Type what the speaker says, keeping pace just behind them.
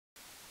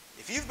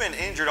If you've been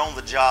injured on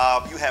the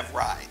job, you have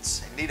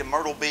rights and need a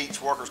Myrtle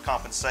Beach workers'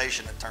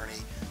 compensation attorney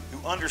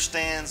who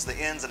understands the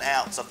ins and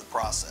outs of the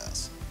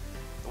process.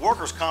 The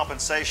workers'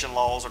 compensation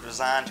laws are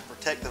designed to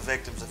protect the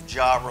victims of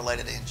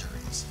job-related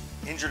injuries.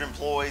 Injured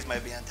employees may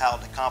be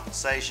entitled to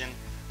compensation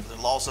for their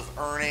loss of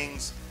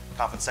earnings,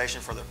 compensation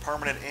for their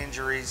permanent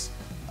injuries,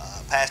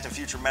 past and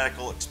future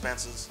medical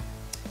expenses.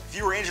 If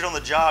you were injured on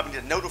the job, you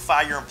need to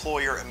notify your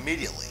employer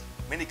immediately.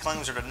 Many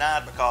claims are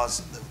denied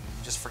because you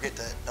just forget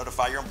to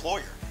notify your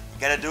employer. You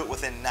got to do it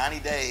within 90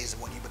 days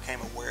of when you became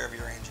aware of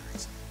your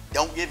injuries.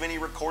 Don't give any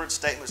recorded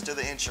statements to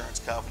the insurance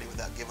company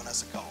without giving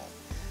us a call.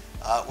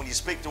 When you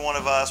speak to one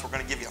of us, we're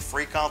going to give you a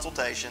free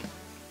consultation,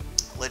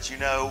 let you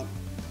know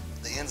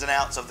the ins and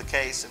outs of the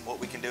case and what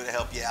we can do to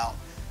help you out.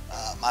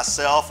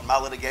 Myself and my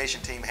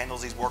litigation team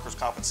handles these workers'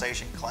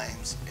 compensation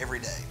claims every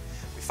day.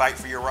 We fight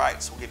for your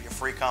rights. We'll give you a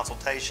free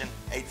consultation,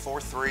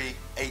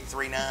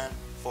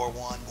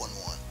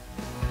 843-839-4111.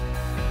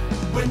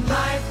 When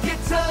life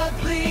gets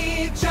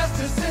ugly,